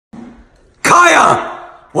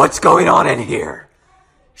What's going on in here?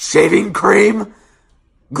 Shaving cream?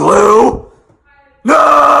 Glue? No!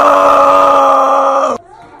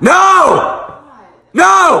 No!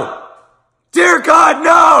 No! Dear God,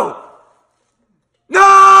 no! No!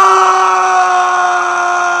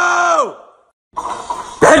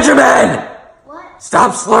 Benjamin! What?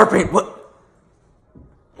 Stop slurping. What?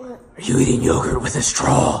 Are you eating yogurt with a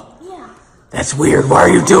straw? Yeah. That's weird. Why are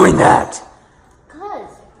you doing that?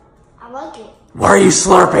 Cause I like it. Why are you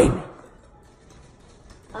slurping?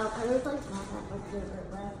 Can we play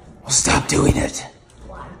Well, stop doing it.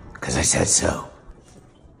 Why? Because I said so.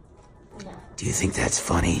 No. Do you think that's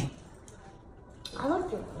funny? I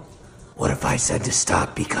like it. What if I said to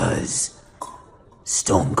stop because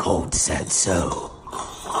Stone Cold said so?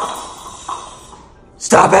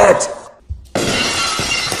 Stop it!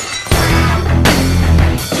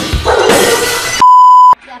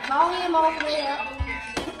 Yeah, volume all the way up.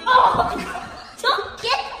 Oh! Don't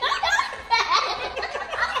get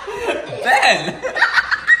Ben!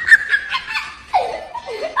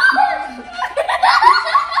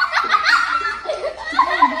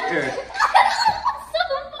 Here. So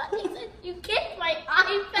funny that you kicked my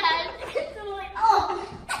iPad. I'm like, oh.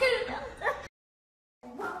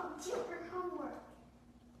 Mom, do your homework.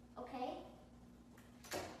 Okay?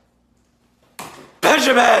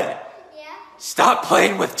 Benjamin! Yeah? Stop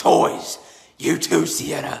playing with toys. You too,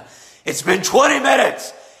 Sienna. It's been 20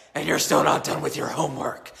 minutes and you're still not done with your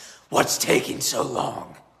homework. What's taking so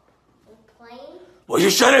long? Playing? Well, you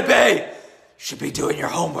shouldn't be. You should be doing your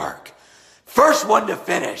homework. First one to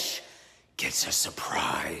finish gets a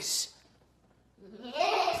surprise.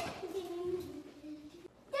 David!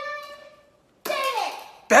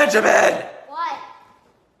 Benjamin! What?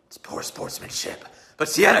 It's poor sportsmanship. But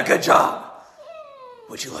Sienna, good job.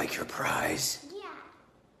 Would you like your prize? Yeah.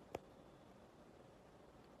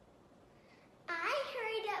 I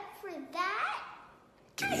hurried up for that.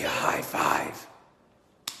 Give me a high five.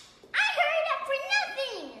 I hurried up for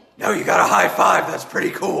nothing. No, you got a high five. That's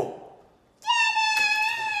pretty cool.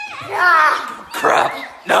 Ah. Crap.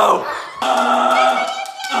 No.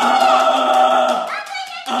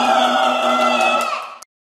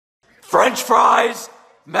 French fries,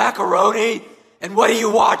 macaroni, and what are you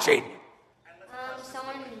watching?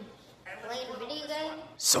 Someone played a video game?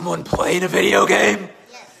 Someone playing a video game?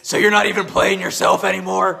 Yes. So you're not even playing yourself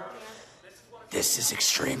anymore? This is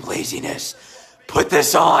extreme laziness. Put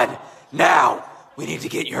this on. Now. We need to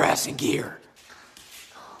get your ass in gear.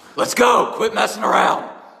 Let's go. Quit messing around.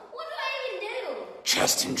 What do I even do?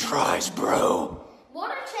 Chest and tries, bro.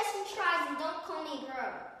 What are chest and tries and don't call me bro?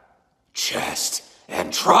 Chest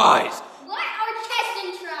and tries. What are chest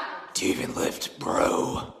and tries? Do you even lift,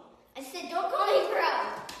 bro? I said don't call me bro.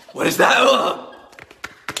 What is that? Ugh.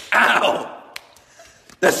 Ow!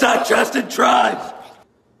 That's not chest and tries.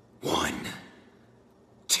 1,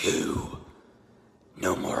 2.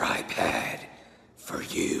 No more iPad for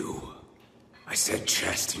you. I said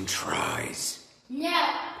chest and tries. No.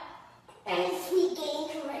 That is sweet gain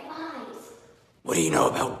for my eyes. What do you know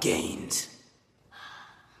about gains?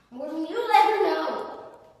 More than you'll ever know.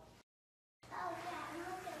 Oh, yeah,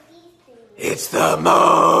 look at these things. It's the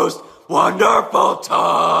most wonderful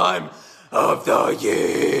time of the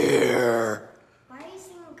year. Why are you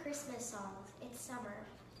singing Christmas songs? It's summer.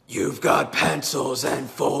 You've got pencils and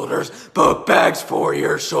folders, book bags for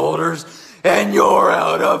your shoulders, and you're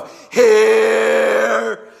out of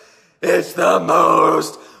here. It's the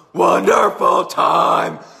most wonderful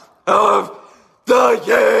time of the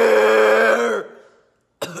year.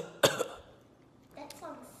 That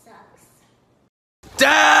song sucks.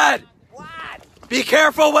 Dad! What? Be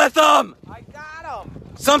careful with them! I got him.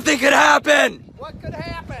 Something could happen! What could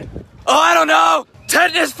happen? Oh, I don't know!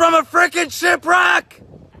 Tetanus from a frickin' shipwreck!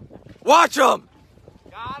 Watch them!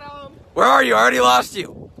 Got him. Where are you? I already lost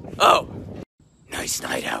you. Oh. Nice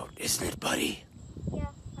night out, isn't it, buddy? Yeah,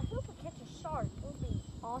 I hope we catch a shark. It would be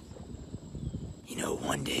awesome. You know,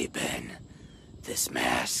 one day, Ben, this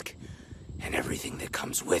mask and everything that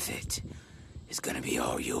comes with it is gonna be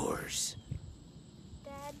all yours.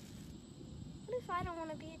 Dad, what if I don't want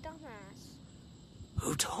to be a dumbass?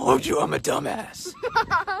 Who told you I'm a dumbass?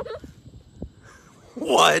 Mom!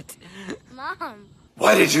 What? Mom!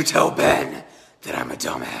 Why did you tell Ben that I'm a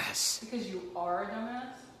dumbass? Because you are a dumbass?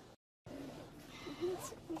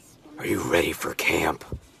 Are you ready for camp?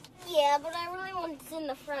 Yeah, but I really want to sit in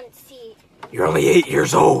the front seat. You're only 8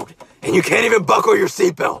 years old, and you can't even buckle your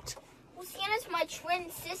seatbelt. Well, Sienna's my twin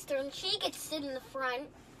sister, and she gets to sit in the front.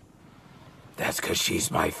 That's because she's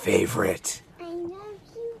my favorite. I love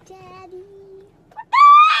you, Daddy.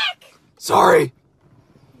 Sorry.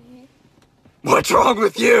 What's wrong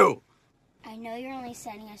with you? I know you're only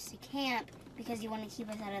sending us to camp because you want to keep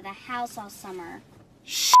us out of the house all summer.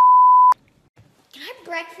 Shh. Can I have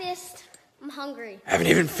breakfast? I'm hungry. I haven't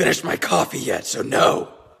even finished my coffee yet, so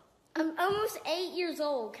no. I'm almost 8 years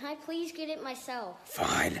old. Can I please get it myself?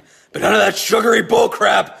 Fine, but none of that sugary bull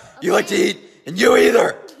crap you like to eat, and you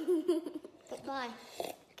either. Goodbye.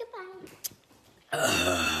 Goodbye.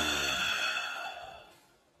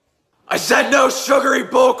 I said no sugary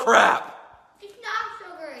bull crap. It's not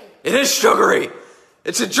sugary. It is sugary.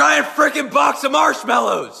 It's a giant freaking box of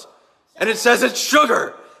marshmallows. And it says it's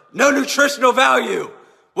sugar. No nutritional value.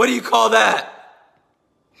 What do you call that?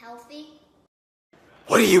 Healthy?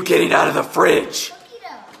 What are you getting out of the fridge? Cookie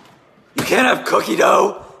dough. You can't have cookie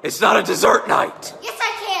dough. It's not a dessert night. Yes,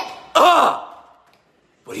 I can.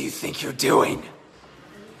 What do you think you're doing?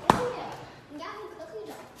 Cookie dough.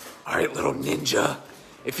 All right, little ninja.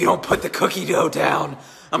 If you don't put the cookie dough down,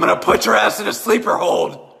 I'm gonna put your ass in a sleeper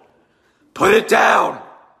hold. Put it down.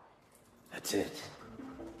 That's it.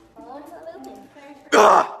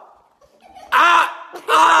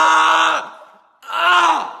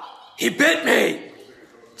 He bit me.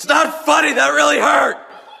 It's not funny. That really hurt.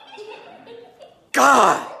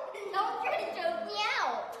 God. Don't try to choke me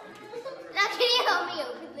out. Now, can you help me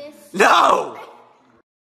open this? No.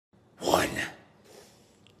 1,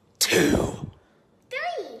 2. 3.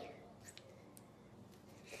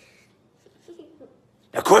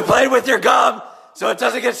 Now quit playing with your gum so it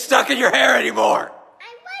doesn't get stuck in your hair anymore.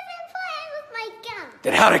 I wasn't playing with my gum.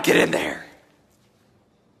 Then how'd it get in there?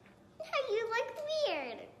 You look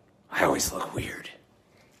weird. I always look weird.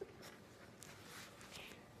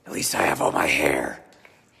 At least I have all my hair.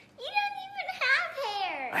 You don't even have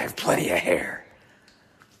hair. I have plenty of hair.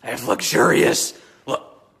 I have luxurious...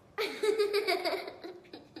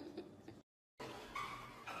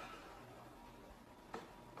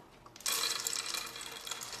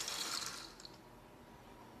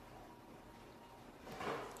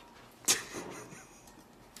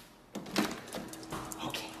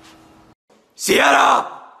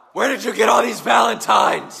 Sienna! Where did you get all these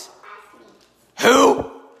Valentines?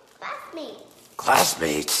 Who? Classmates.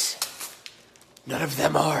 Classmates. None of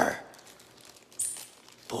them are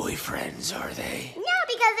boyfriends, are they? No,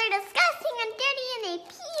 because they're disgusting and dirty and they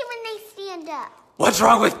pee when they stand up. What's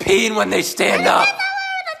wrong with peeing when they stand up? It's all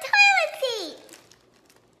over the toilet seat.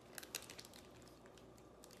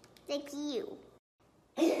 Like you.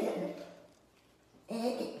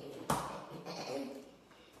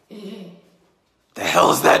 The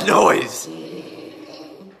hell's that noise?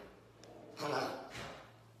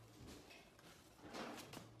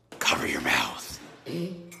 Cover your mouth.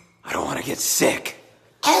 I don't want to get sick.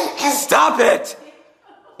 Stop it!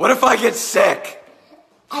 What if I get sick?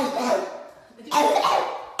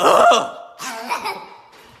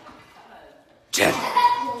 Jen,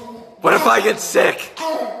 what if I get sick?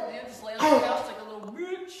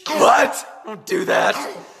 What? Don't do that.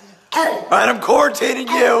 All right, I'm quarantining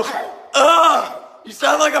you. You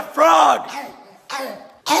sound like a frog.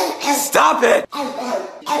 Stop it.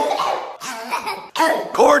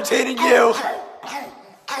 Quarantining you.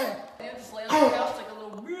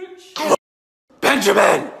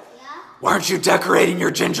 Benjamin, Yeah? why aren't you decorating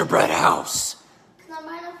your gingerbread house? Because I'm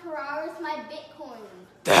buying a Ferrari with my Bitcoin.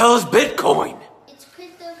 The hell is Bitcoin? It's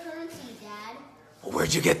cryptocurrency, Dad. Well,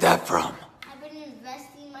 where'd you get that from? I've been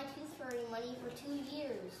investing my tooth fairy money for 2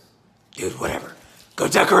 years. Dude, whatever. Go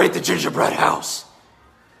decorate the gingerbread house.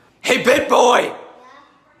 Hey, Bit Boy! Yeah?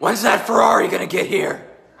 When's that Ferrari gonna get here?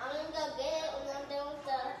 I'm going to go get it when I'm done with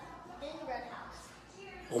the gingerbread house.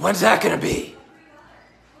 Well, when's that gonna be?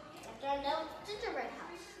 After I'm done with the gingerbread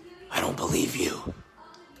house. I don't believe you.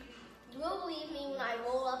 You will believe me when I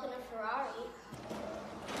roll up in a Ferrari.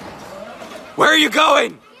 Where are you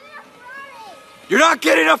going? Get a Ferrari! You're not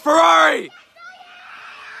getting a Ferrari!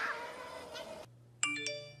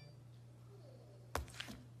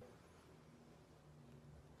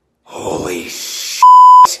 Holy shit!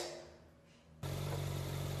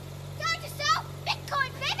 Got yourself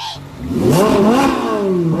Bitcoin, baby!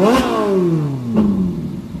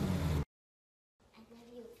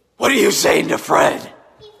 What are you saying to Fred?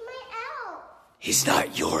 He's my elf. He's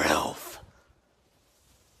not your elf.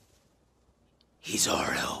 He's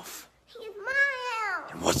our elf. He's my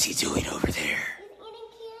elf. And what's he doing over there? He's eating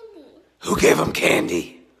candy. Who gave him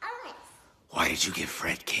candy? Us. Why did you give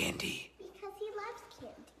Fred candy? Because he loves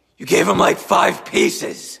candy. You gave him like 5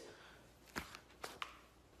 pieces.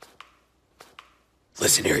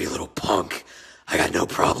 Listen here, you little punk. I got no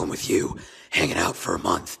problem with you hanging out for a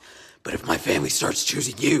month. But if my family starts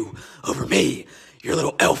choosing you over me, your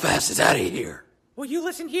little elf ass is out of here. Well, you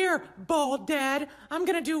listen here, bald dad. I'm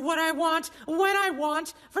gonna do what I want, when I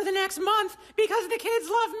want, for the next month, because the kids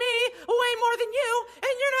love me way more than you,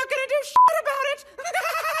 and you're not gonna do shit about it!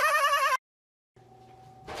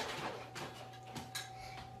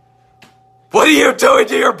 What are you doing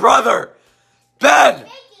to your brother? Ben! Making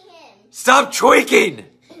him. Stop tweaking!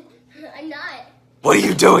 I'm not. What are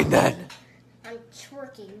you doing then? I'm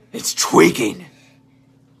twerking. It's tweaking.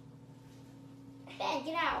 Ben,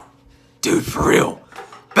 get out. Dude, for real.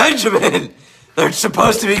 Benjamin! They're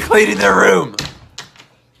supposed to be cleaning their room.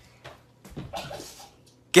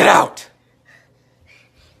 Get out.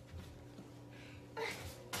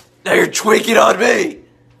 Now you're tweaking on me.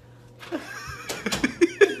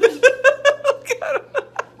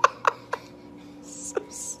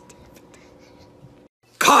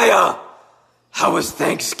 Kaya! How was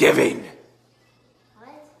Thanksgiving? What?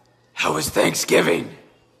 How was Thanksgiving?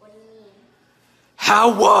 What do you mean?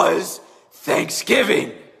 How was Thanksgiving?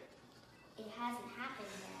 It hasn't happened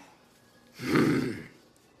yet.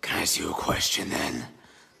 Can I ask you a question then?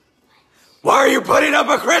 Why are you putting up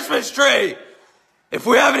a Christmas tree if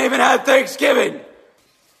we haven't even had Thanksgiving?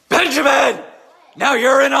 Benjamin! Now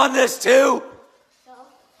you're in on this too? So?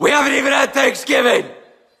 We haven't even had Thanksgiving.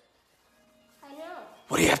 I know.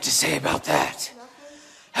 What do you have to say about that? Nothing.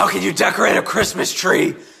 How can you decorate a Christmas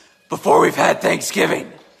tree before we've had Thanksgiving? I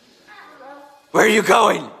don't know. Where are you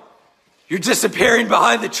going? You're disappearing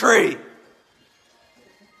behind the tree.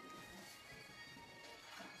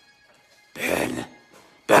 Ben,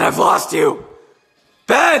 I've lost you.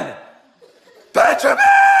 Ben! Benjamin!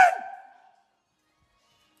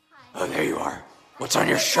 Oh, there you are. What's on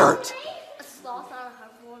your shirt? A sloth on a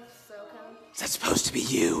hoverboard, so come. Is that supposed to be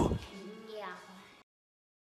you?